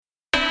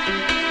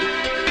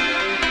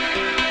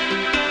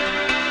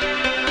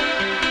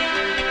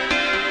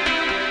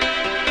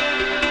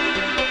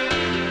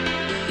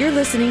You're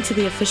listening to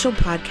the official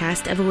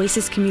podcast of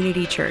Oasis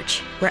Community Church,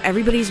 where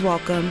everybody's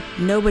welcome,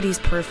 nobody's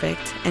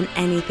perfect, and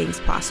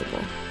anything's possible.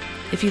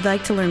 If you'd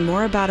like to learn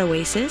more about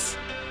Oasis,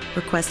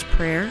 request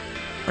prayer,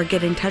 or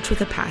get in touch with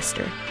a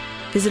pastor,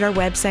 visit our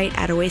website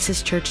at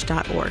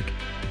oasischurch.org.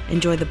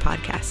 Enjoy the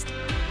podcast.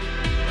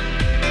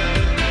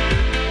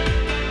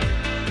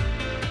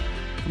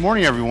 Good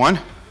morning, everyone.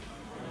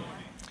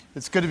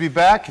 It's good to be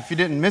back. If you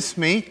didn't miss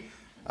me,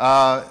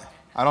 I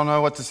don't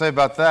know what to say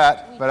about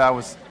that, but I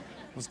was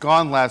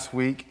gone last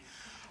week.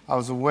 I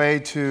was away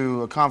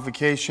to a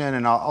convocation,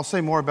 and I'll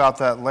say more about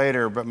that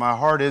later, but my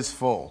heart is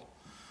full.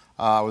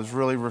 I was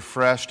really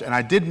refreshed, and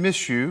I did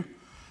miss you.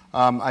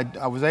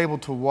 I was able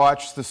to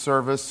watch the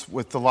service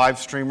with the live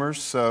streamers,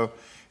 so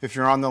if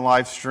you're on the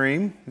live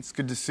stream, it's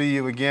good to see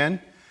you again,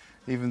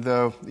 even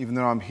though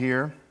I'm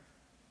here.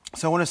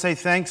 So I want to say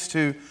thanks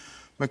to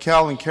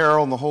Mikkel and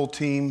Carol and the whole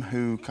team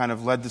who kind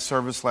of led the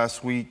service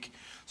last week,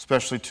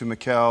 especially to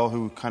Mikkel,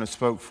 who kind of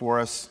spoke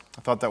for us.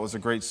 I thought that was a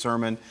great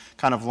sermon,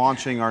 kind of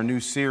launching our new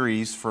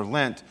series for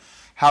Lent,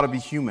 How to Be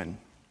Human.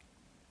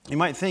 You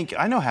might think,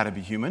 I know how to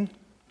be human,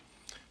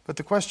 but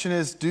the question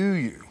is, do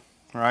you,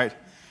 right?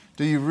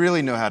 Do you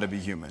really know how to be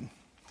human?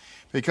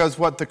 Because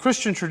what the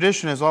Christian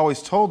tradition has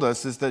always told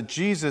us is that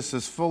Jesus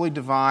is fully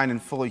divine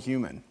and fully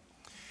human.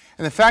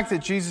 And the fact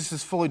that Jesus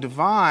is fully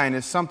divine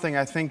is something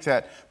I think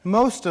that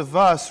most of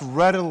us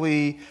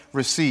readily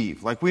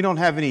receive. Like, we don't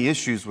have any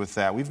issues with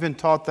that. We've been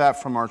taught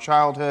that from our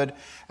childhood,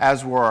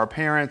 as were our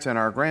parents and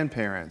our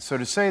grandparents. So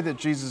to say that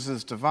Jesus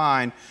is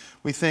divine,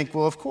 we think,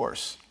 well, of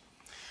course.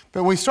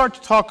 But when we start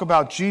to talk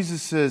about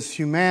Jesus'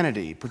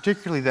 humanity,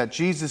 particularly that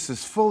Jesus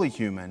is fully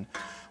human,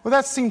 well,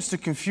 that seems to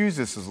confuse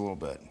us a little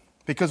bit.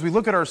 Because we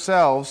look at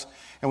ourselves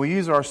and we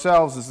use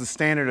ourselves as the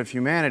standard of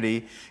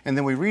humanity, and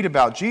then we read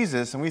about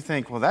Jesus and we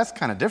think, well, that's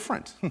kind of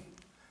different.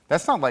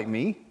 That's not like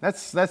me.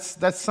 That's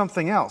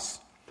something else.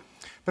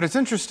 But it's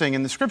interesting,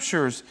 in the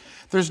Scriptures,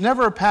 there's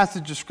never a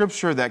passage of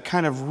Scripture that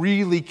kind of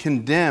really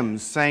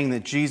condemns saying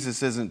that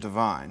Jesus isn't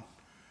divine.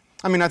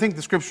 I mean, I think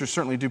the Scriptures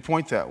certainly do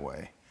point that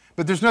way.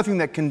 But there's nothing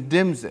that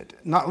condemns it,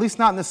 at least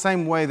not in the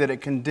same way that it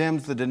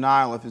condemns the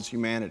denial of his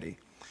humanity.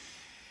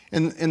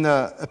 In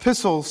the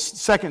epistle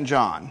 2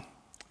 John,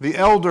 the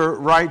elder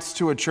writes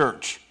to a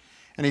church,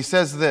 and he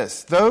says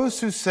this: those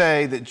who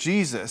say that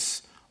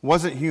Jesus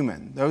wasn't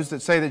human, those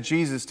that say that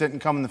Jesus didn't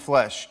come in the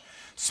flesh,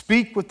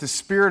 speak with the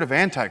spirit of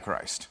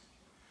Antichrist.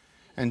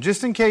 And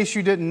just in case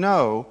you didn't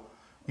know,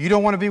 you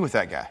don't want to be with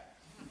that guy.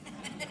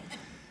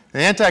 The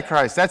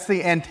Antichrist, that's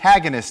the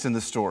antagonist in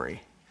the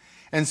story.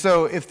 And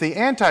so if the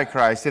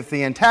Antichrist, if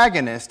the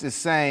antagonist is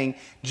saying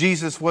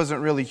Jesus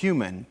wasn't really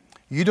human,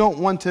 you don't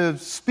want to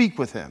speak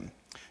with him.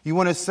 You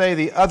want to say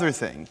the other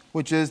thing,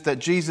 which is that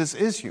Jesus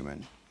is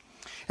human.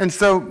 And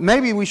so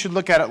maybe we should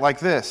look at it like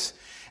this.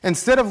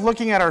 Instead of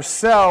looking at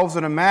ourselves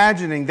and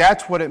imagining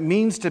that's what it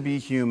means to be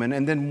human,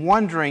 and then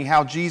wondering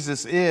how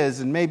Jesus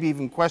is, and maybe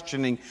even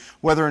questioning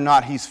whether or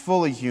not he's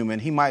fully human,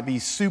 he might be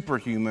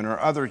superhuman or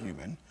other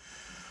human,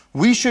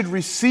 we should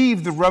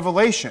receive the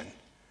revelation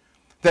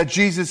that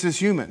Jesus is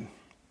human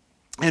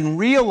and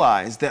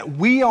realize that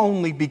we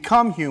only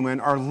become human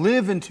or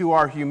live into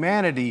our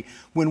humanity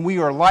when we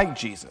are like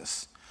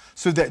Jesus.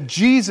 So that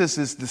Jesus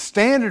is the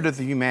standard of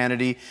the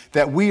humanity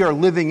that we are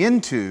living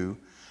into,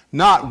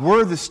 not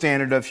we're the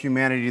standard of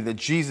humanity that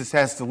Jesus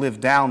has to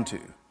live down to,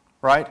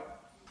 right?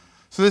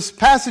 So this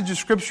passage of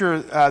Scripture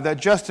that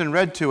Justin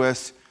read to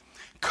us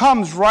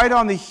comes right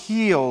on the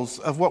heels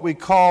of what we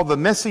call the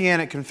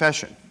Messianic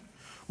Confession,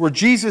 where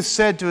Jesus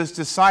said to his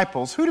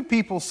disciples, "Who do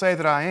people say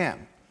that I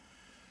am?"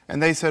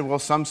 And they said, well,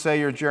 some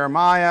say you're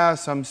Jeremiah,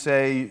 some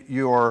say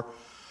you're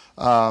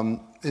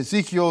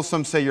Ezekiel,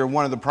 some say you're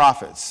one of the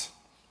prophets.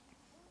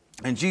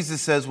 And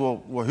Jesus says, well,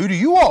 who do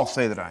you all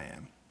say that I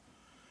am?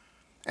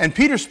 And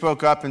Peter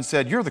spoke up and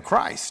said, you're the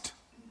Christ.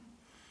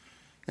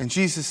 And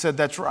Jesus said,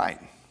 that's right.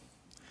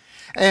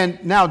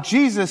 And now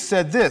Jesus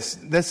said this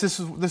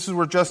is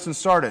where Justin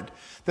started,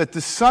 that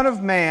the Son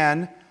of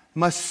Man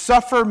must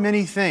suffer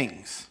many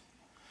things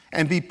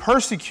and be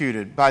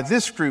persecuted by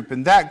this group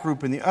and that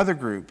group and the other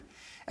group,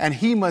 and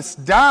he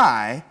must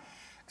die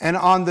and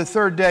on the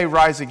third day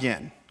rise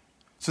again.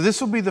 So this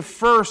will be the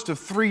first of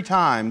 3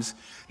 times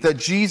that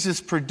Jesus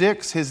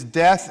predicts his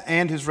death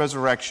and his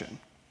resurrection.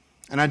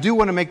 And I do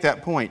want to make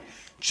that point.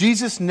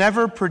 Jesus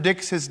never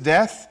predicts his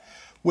death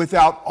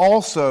without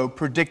also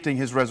predicting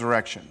his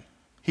resurrection.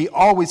 He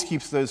always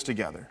keeps those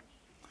together.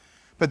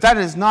 But that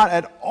is not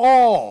at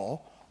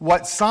all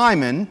what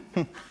Simon,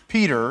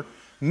 Peter,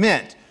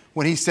 meant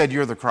when he said,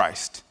 you're the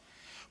Christ.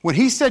 When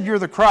he said, you're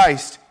the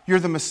Christ, you're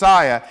the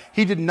Messiah,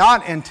 he did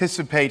not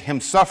anticipate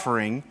him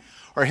suffering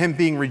or him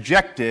being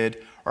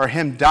rejected or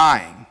him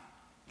dying.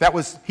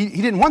 He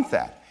didn't want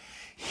that.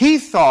 He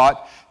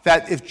thought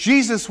that if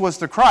Jesus was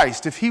the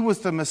Christ, if he was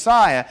the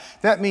Messiah,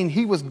 that means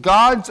he was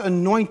God's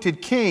anointed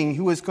king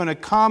who was going to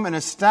come and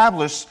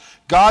establish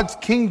God's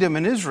kingdom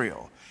in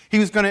Israel. He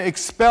was going to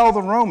expel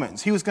the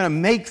Romans. He was going to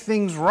make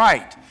things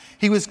right.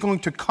 He was going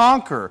to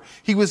conquer.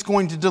 He was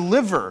going to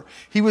deliver.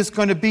 He was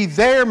going to be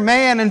their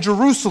man in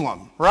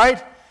Jerusalem,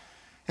 right?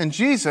 And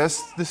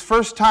Jesus, this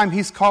first time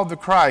he's called the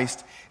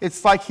Christ,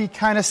 it's like he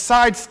kind of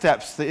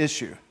sidesteps the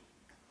issue.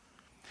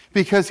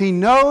 Because he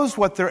knows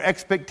what their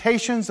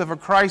expectations of a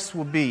Christ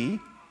will be,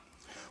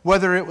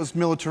 whether it was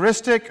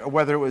militaristic or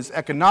whether it was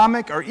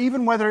economic or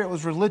even whether it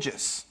was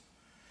religious.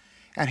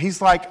 And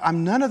he's like,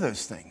 I'm none of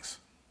those things.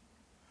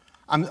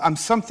 I'm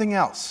something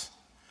else.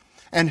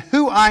 And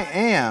who I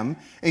am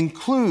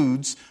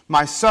includes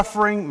my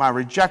suffering, my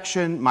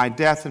rejection, my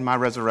death, and my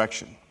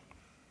resurrection.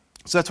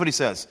 So that's what he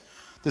says.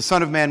 The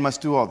Son of Man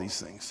must do all these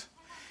things.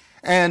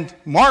 And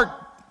Mark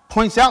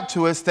points out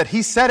to us that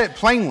he said it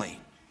plainly.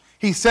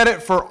 He said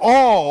it for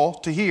all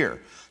to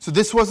hear. So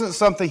this wasn't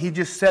something he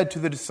just said to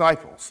the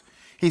disciples.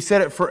 He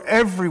said it for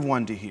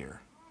everyone to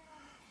hear.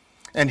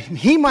 And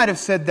he might have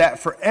said that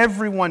for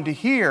everyone to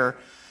hear,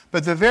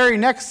 but the very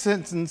next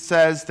sentence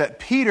says that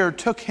Peter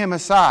took him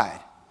aside.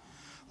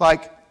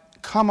 Like,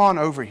 come on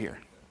over here.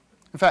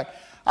 In fact,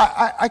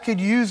 I could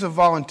use a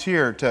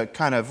volunteer to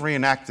kind of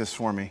reenact this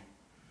for me.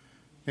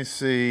 Let me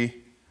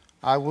see.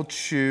 I will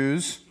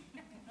choose.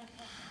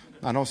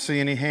 I don't see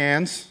any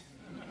hands.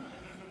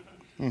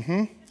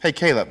 Hey,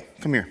 Caleb,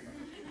 come here.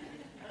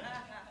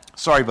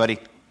 Sorry, buddy.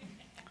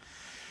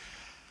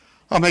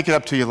 I'll make it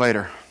up to you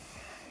later.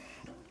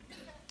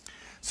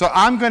 So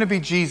I'm going to be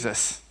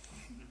Jesus,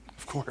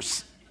 of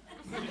course.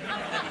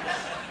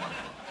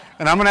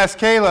 And I'm going to ask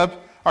Caleb,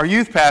 our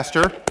youth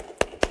pastor.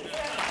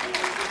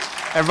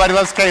 Everybody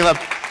loves Caleb.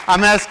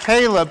 I'm going to ask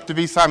Caleb to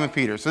be Simon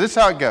Peter. So this is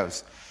how it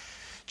goes.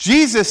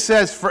 Jesus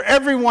says for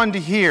everyone to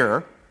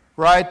hear,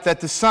 right,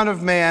 that the Son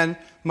of Man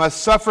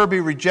must suffer, be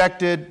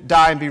rejected,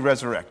 die, and be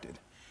resurrected.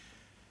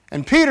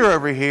 And Peter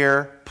over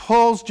here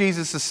pulls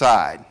Jesus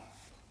aside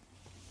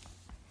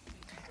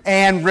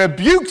and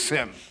rebukes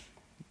him.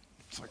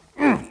 It's like,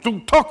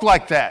 don't talk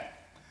like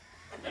that.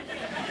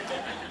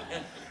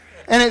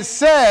 And it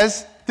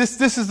says,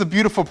 this is the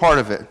beautiful part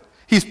of it.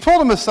 He's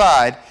pulled him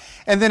aside,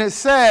 and then it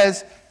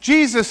says,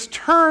 Jesus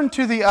turned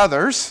to the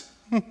others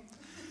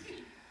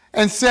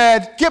and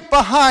said, "Get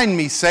behind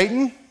me,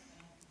 Satan."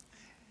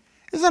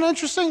 Isn't that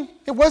interesting?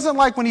 It wasn't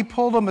like when he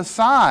pulled him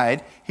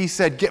aside, he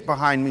said, "Get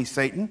behind me,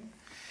 Satan."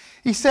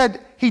 He said,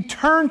 he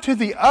turned to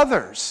the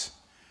others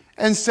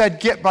and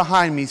said, "Get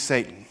behind me,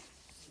 Satan."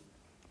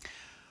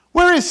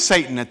 Where is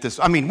Satan at this?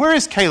 Where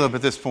is Caleb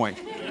at this point?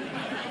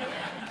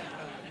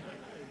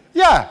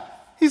 Yeah,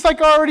 he's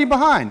like already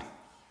behind.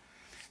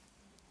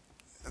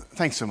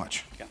 Thanks so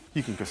much.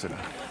 You can go sit down.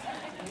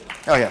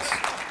 Oh, yes.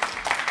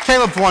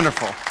 Caleb's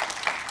wonderful.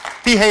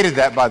 He hated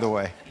that, by the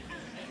way.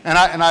 And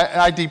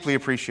I deeply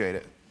appreciate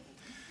it.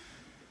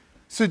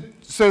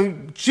 So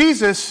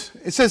Jesus,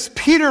 it says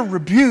Peter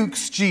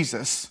rebukes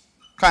Jesus,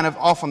 kind of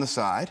off on the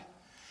side.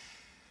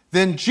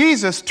 Then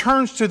Jesus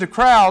turns to the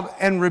crowd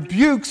and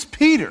rebukes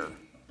Peter.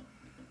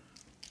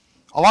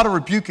 A lot of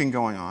rebuking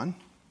going on.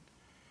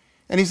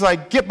 And he's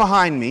like, "Get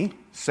behind me,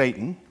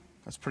 Satan."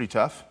 That's pretty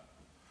tough.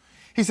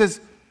 He says,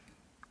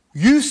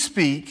 "You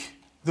speak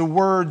the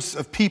words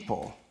of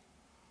people,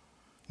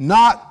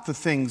 not the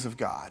things of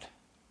God."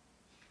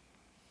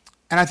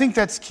 And I think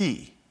that's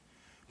key.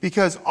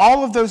 Because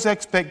all of those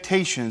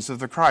expectations of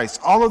the Christ,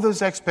 all of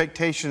those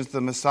expectations of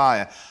the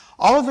Messiah,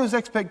 all of those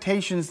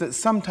expectations that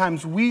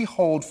sometimes we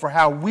hold for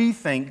how we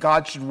think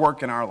God should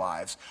work in our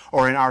lives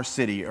or in our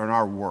city or in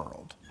our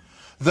world,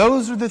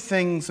 those are the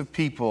things of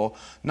people,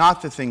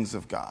 not the things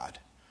of God.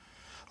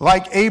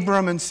 Like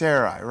Abram and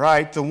Sarai,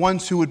 right? The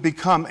ones who would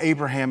become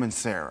Abraham and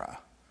Sarah.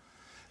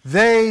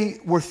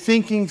 They were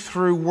thinking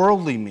through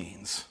worldly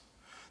means.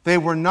 They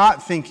were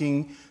not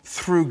thinking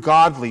through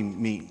godly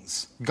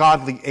means,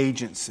 godly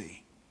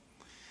agency.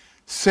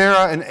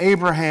 Sarah and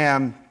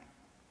Abraham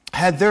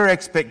had their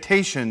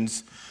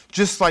expectations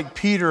just like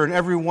Peter and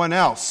everyone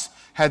else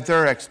had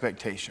their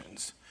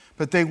expectations.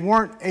 But they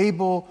weren't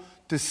able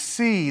to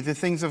see the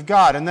things of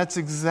God. And that's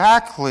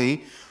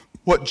exactly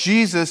what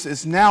Jesus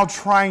is now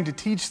trying to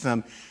teach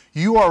them.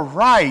 You are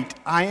right,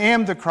 I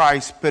am the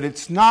Christ, but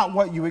it's not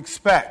what you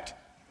expect.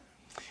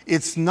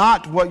 It's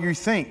not what you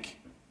think.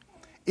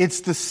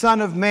 It's the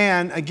Son of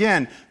Man,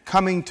 again,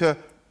 coming to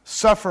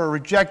suffer,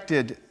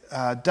 rejected,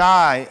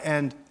 die,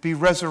 and be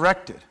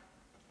resurrected.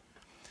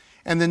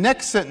 And the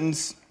next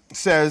sentence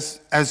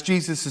says, as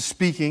Jesus is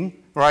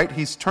speaking, right,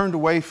 he's turned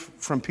away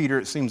from Peter,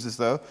 it seems as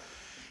though.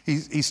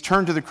 He's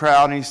turned to the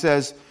crowd and he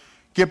says,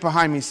 "Get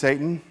behind me,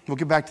 Satan." We'll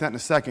get back to that in a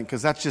second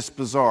because that's just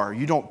bizarre.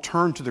 You don't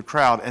turn to the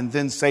crowd and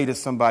then say to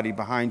somebody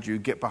behind you,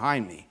 "Get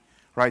behind me,"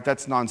 right?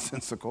 That's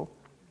nonsensical.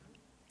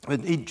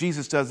 But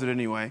Jesus does it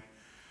anyway.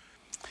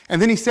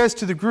 And then he says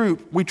to the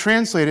group, we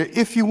translate it,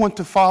 "If you want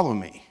to follow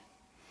me."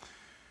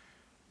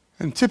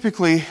 And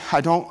typically,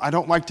 I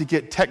don't like to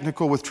get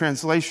technical with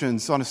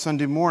translations on a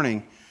Sunday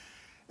morning,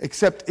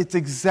 except it's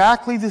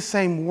exactly the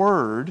same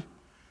word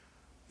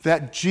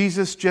that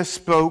Jesus just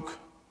spoke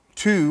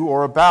to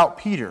or about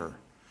Peter.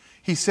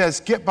 He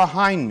says, "Get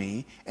behind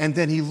me," and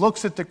then he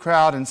looks at the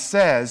crowd and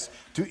says,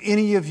 "Do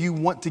any of you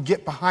want to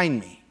get behind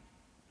me?"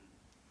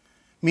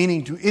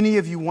 Meaning, do any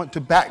of you want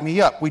to back me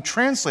up? We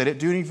translate it,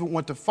 "Do any of you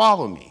want to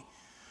follow me?"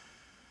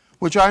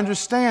 which I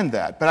understand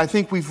that. But I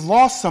think we've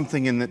lost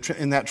something in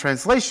that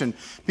translation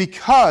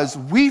because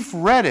we've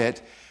read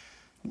it,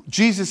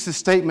 Jesus'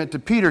 statement to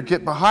Peter,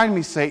 "Get behind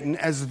me, Satan,"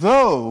 as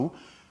though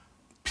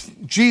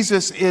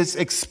Jesus is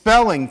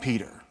expelling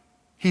Peter.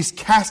 He's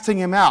casting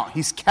him out.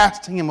 He's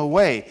casting him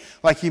away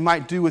like he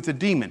might do with a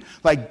demon.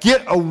 Like,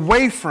 get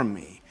away from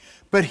me.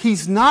 But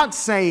he's not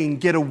saying,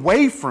 get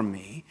away from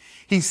me.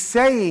 He's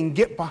saying,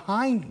 get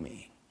behind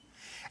me.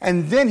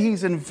 And then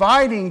he's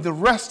inviting the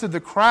rest of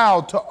the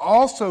crowd to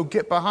also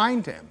get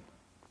behind him.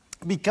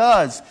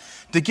 Because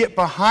to get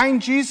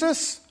behind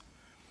Jesus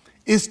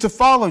is to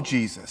follow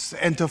Jesus.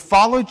 And to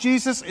follow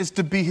Jesus is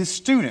to be his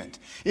student,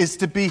 is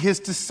to be his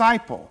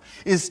disciple,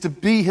 is to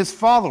be his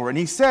follower. And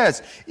he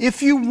says,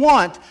 if you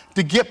want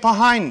to get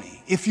behind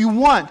me, if you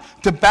want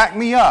to back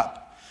me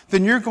up,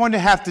 then you're going to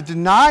have to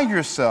deny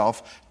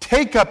yourself,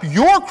 take up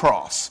your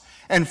cross,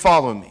 and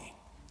follow me.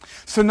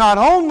 So not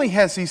only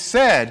has he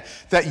said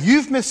that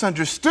you've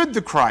misunderstood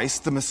the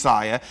Christ, the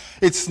Messiah,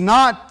 it's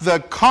not the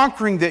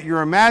conquering that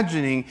you're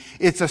imagining,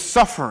 it's a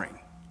suffering.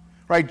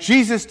 Right?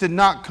 Jesus did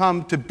not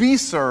come to be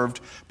served,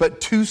 but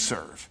to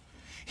serve.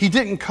 He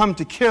didn't come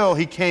to kill,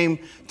 he came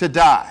to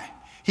die.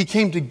 He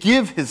came to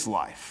give his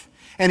life.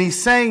 And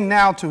he's saying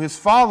now to his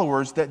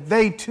followers that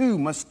they too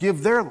must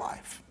give their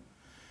life.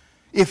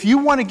 If you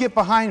want to get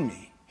behind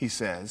me, he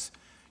says,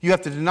 you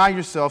have to deny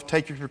yourself,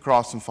 take up your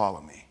cross, and follow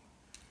me.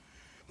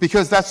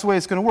 Because that's the way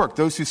it's going to work.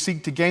 Those who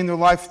seek to gain their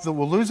life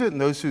will lose it, and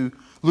those who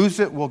lose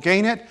it will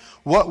gain it.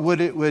 What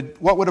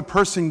would a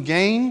person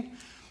gain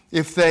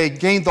if they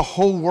gained the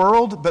whole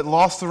world but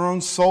lost their own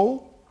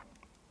soul?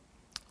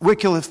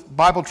 Wycliffe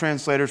Bible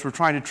translators were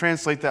trying to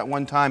translate that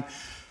one time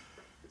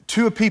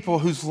to a people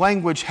whose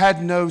language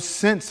had no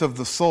sense of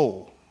the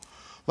soul.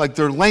 Like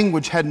their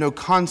language had no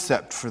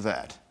concept for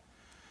that.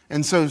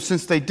 And so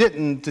since they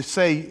didn't, to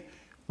say,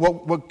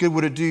 what good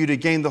would it do you to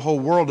gain the whole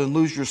world and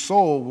lose your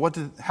soul?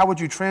 How would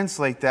you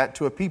translate that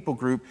to a people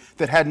group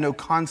that had no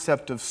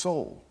concept of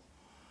soul?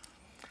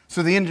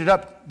 So they ended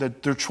up,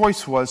 their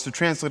choice was to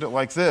translate it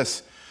like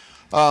this.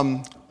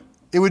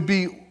 It would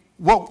be,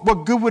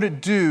 what good would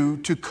it do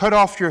to cut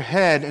off your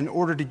head in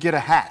order to get a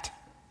hat?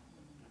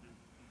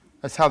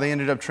 That's how they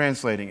ended up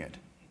translating it.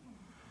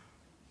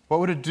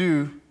 What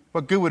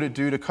good would it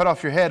do to cut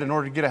off your head in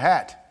order to get a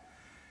hat?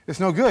 It's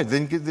no good.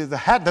 Then the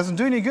hat doesn't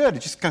do any good.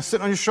 It's just kind of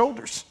sitting on your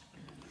shoulders.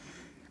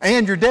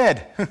 And you're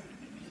dead.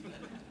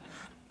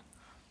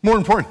 More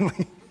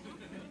importantly.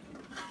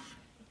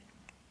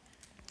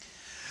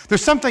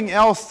 There's something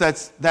else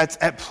that's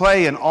at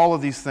play in all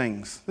of these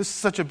things. This is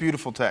such a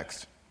beautiful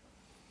text.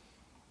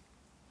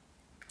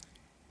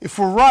 If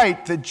we're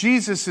right that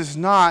Jesus is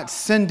not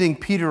sending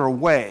Peter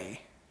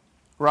away,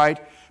 right,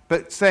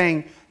 but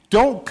saying,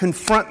 don't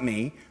confront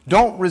me,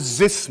 don't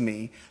resist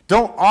me,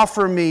 don't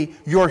offer me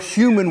your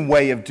human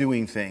way of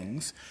doing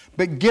things,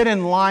 but get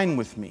in line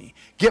with me,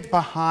 get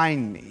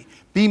behind me,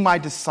 be my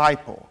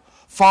disciple,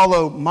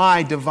 follow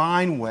my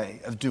divine way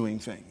of doing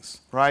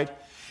things, right?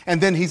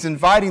 And then he's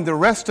inviting the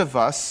rest of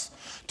us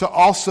to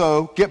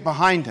also get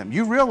behind him.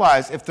 You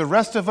realize if the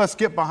rest of us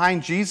get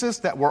behind Jesus,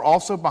 that we're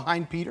also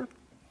behind Peter?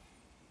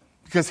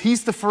 Because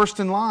he's the first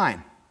in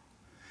line.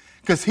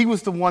 Because he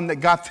was the one that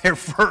got there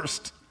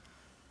first.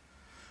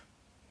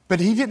 But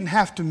he didn't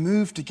have to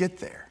move to get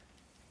there.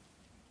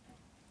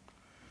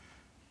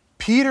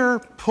 Peter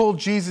pulled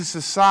Jesus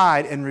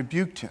aside and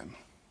rebuked him.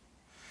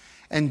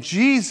 And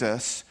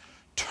Jesus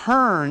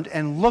turned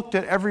and looked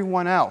at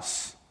everyone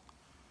else.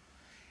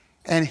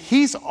 And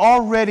he's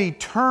already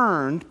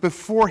turned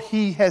before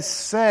he has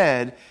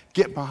said,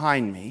 get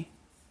behind me.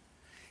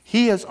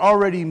 He has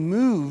already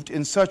moved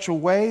in such a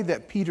way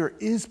that Peter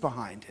is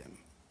behind him.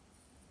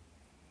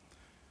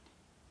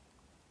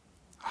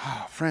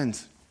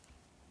 Friends,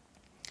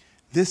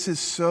 this is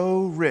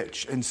so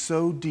rich and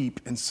so deep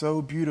and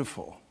so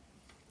beautiful.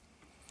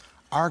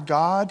 Our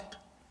God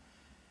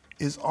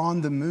is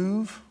on the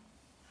move,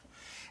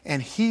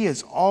 and he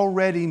is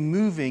already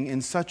moving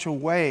in such a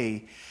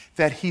way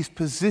that he's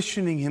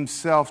positioning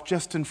himself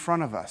just in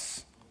front of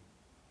us.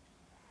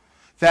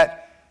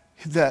 That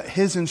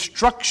his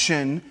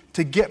instruction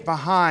to get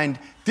behind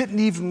didn't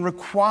even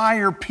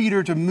require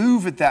Peter to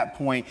move at that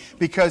point,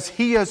 because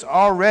he has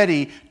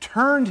already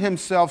turned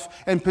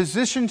himself and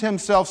positioned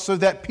himself so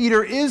that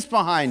Peter is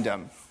behind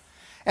him.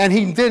 And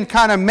he then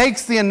kind of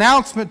makes the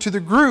announcement to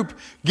the group,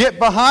 get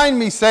behind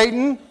me,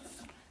 Satan.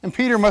 And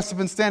Peter must have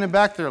been standing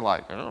back there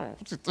like, oh.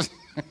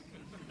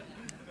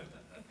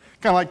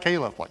 Kind of like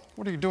Caleb, like,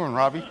 what are you doing,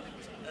 Robbie?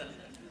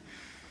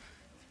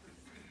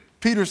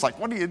 Peter's like,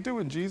 what are you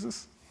doing,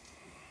 Jesus?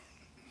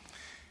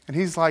 And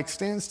he's like,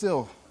 stand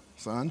still,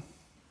 son.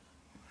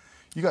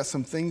 You got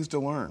some things to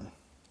learn.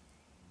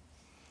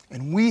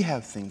 And we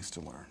have things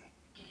to learn.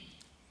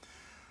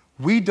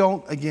 We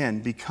don't, again,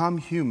 become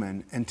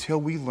human until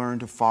we learn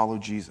to follow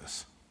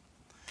Jesus.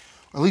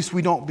 Or at least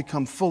we don't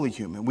become fully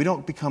human. We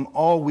don't become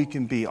all we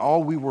can be,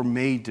 all we were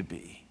made to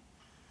be.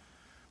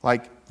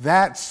 Like,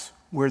 that's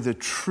where the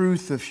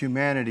truth of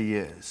humanity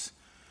is.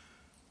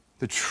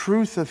 The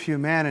truth of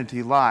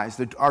humanity lies.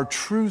 That our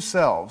true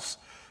selves,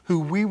 who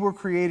we were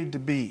created to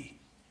be,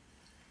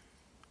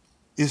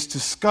 is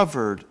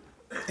discovered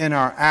in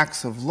our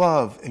acts of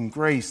love and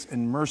grace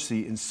and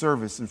mercy and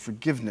service and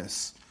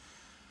forgiveness,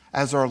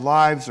 as our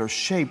lives are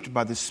shaped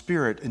by the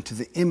Spirit into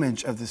the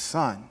image of the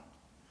Son,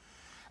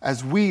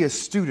 as we as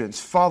students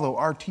follow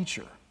our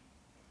teacher,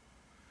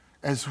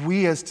 as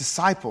we as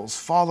disciples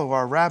follow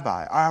our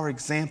rabbi, our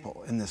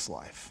example in this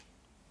life.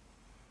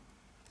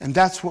 And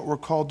that's what we're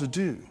called to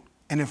do.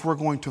 And if we're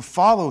going to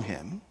follow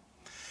him,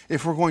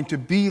 if we're going to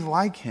be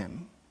like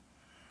him,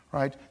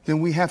 right,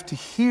 then we have to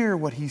hear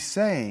what he's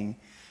saying.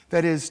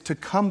 That is, to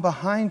come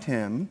behind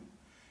him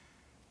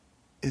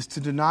is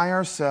to deny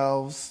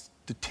ourselves,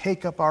 to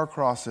take up our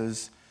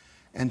crosses,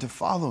 and to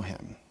follow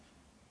him.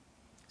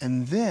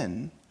 And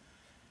then,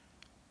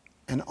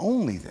 and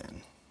only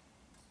then,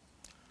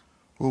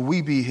 will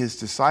we be his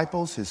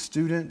disciples, his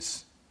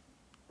students.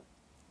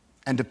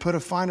 And to put a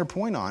finer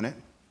point on it,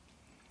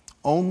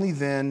 only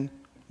then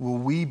will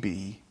we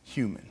be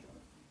human.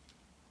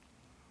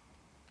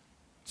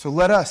 So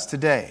let us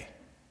today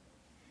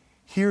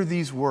hear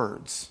these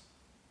words.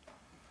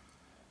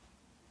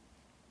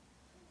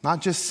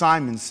 Not just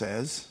Simon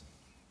says,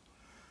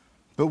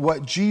 but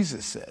what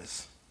Jesus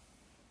says.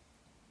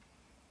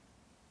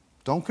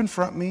 Don't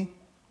confront me.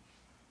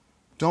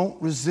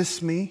 Don't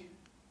resist me.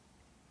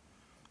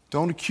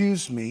 Don't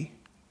accuse me.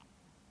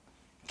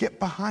 Get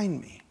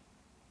behind me.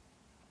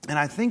 And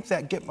I think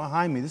that get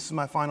behind me, this is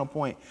my final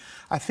point,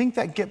 I think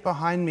that get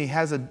behind me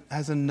has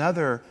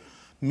another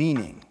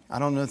meaning. I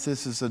don't know if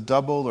this is a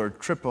double or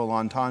triple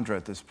entendre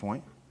at this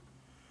point.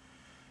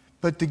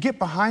 But to get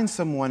behind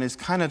someone is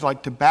kind of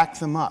like to back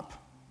them up,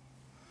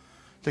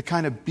 to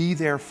kind of be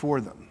there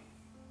for them.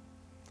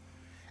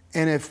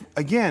 And if,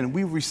 again,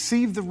 we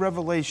receive the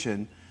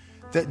revelation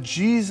that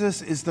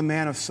Jesus is the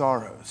man of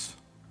sorrows,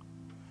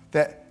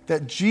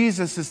 that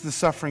Jesus is the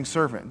suffering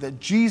servant, that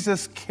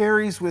Jesus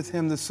carries with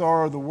him the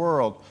sorrow of the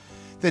world,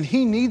 then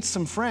he needs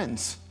some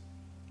friends.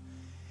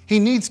 He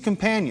needs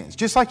companions.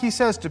 Just like he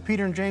says to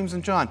Peter and James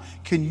and John,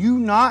 can you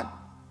not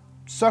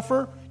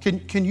suffer?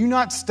 Can you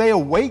not stay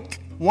awake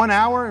 1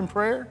 hour in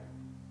prayer?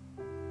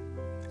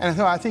 And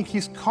so I think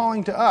he's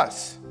calling to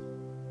us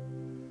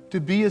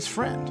to be his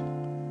friend,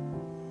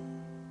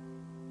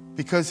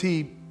 because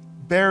he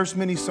bears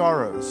many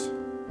sorrows,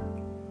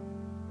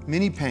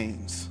 many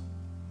pains,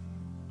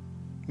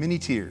 many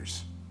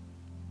tears.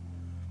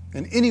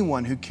 And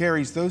anyone who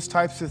carries those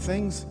types of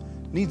things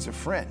needs a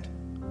friend.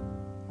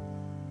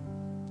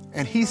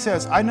 And he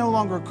says, I no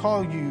longer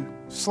call you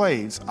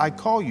slaves, I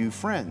call you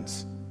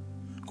friends.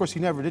 Of course,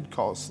 he never did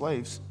call us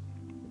slaves.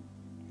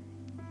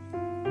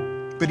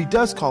 But he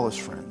does call us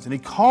friends. And he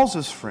calls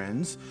us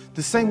friends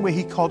the same way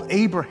he called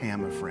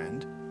Abraham a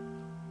friend,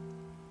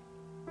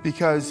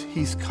 because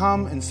he's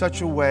come in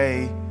such a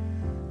way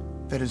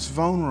that is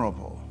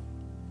vulnerable.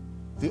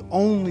 The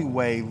only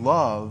way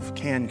love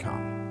can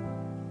come.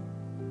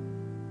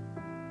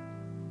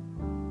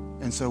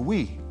 And so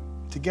we,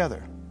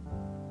 together,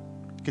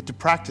 get to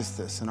practice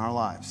this in our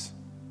lives,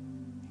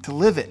 to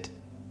live it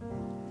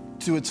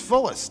to its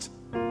fullest.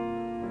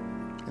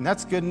 And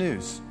that's good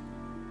news,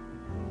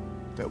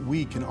 that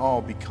we can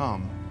all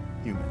become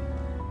human.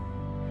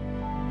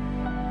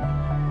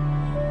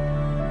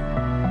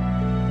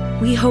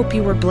 We hope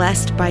you were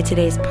blessed by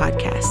today's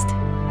podcast.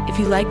 If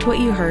you liked what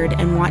you heard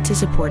and want to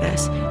support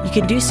us, you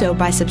can do so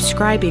by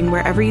subscribing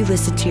wherever you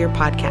listen to your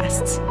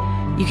podcasts.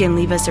 You can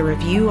leave us a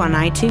review on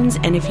iTunes,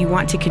 and if you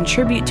want to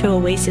contribute to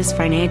Oasis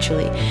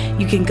financially,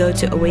 you can go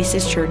to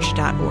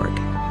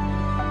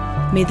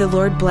oasischurch.org. May the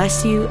Lord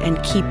bless you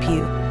and keep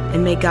you,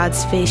 and may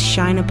God's face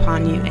shine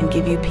upon you and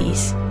give you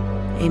peace.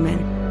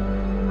 Amen.